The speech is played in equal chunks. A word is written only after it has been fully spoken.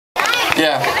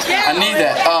Yeah, I need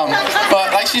that.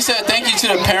 But like she said, thank you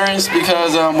to the parents,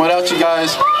 because without you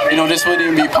guys, you know, this wouldn't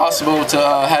even be possible to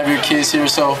have your kids here.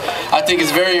 So I think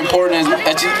it's very important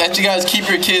that you guys keep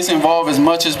your kids involved as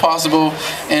much as possible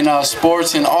in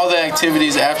sports and all the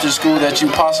activities after school that you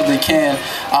possibly can.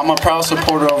 I'm a proud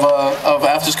supporter of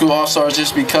After School All-Stars,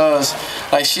 just because,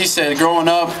 like she said, growing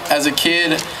up as a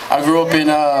kid, I grew up in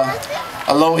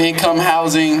a low-income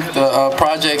housing, the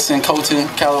projects in Colton,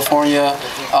 California,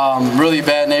 really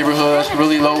bad neighborhood,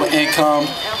 really low income,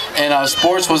 and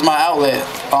sports was my outlet.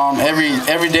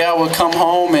 Every day I would come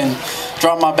home and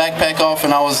drop my backpack off,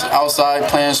 and I was outside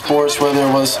playing sports, whether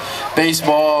it was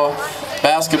baseball,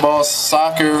 basketball,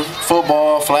 soccer,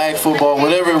 football, flag football,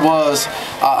 whatever it was.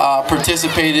 I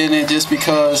participated in it just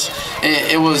because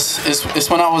it's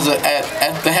when I was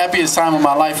at the happiest time of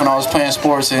my life, when I was playing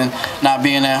sports and not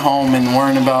being at home and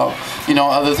worrying about, you know,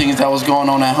 other things that was going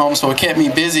on at home. So it kept me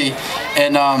busy.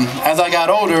 And as I got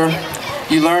older,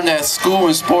 you learn that school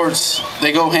and sports,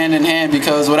 they go hand in hand,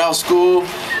 because without school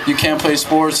you can't play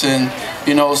sports. And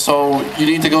you know, so you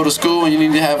need to go to school and you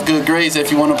need to have good grades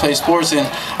if you want to play sports. And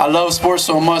I love sports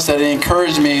so much that it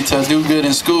encouraged me to do good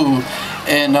in school,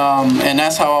 and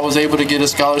that's how I was able to get a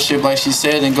scholarship, like she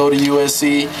said, and go to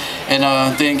USC, and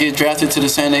then get drafted to the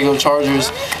San Diego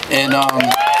Chargers. And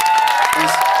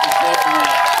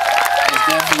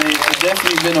it's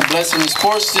definitely been a blessing. And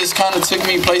sports just kind of took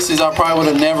me places I probably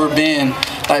would have never been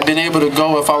able to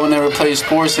go if I would never play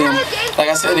sports. And like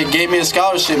I said, it gave me a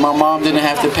scholarship. My mom didn't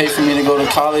have to pay for me to go to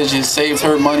college. It saved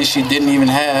her money she didn't even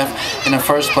have in the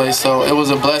first place. So it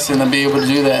was a blessing to be able to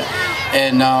do that.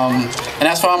 And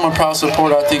that's why I'm a proud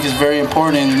supporter. I think it's very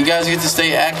important. And you guys get to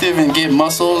stay active and get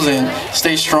muscles and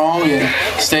stay strong and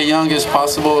stay young as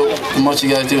possible, the much you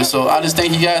guys do. So I just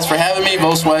thank you guys for having me,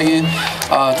 Volkswagen.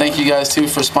 Thank you guys too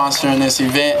for sponsoring this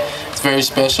event. It's very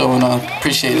special, and I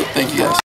appreciate it. Thank you guys.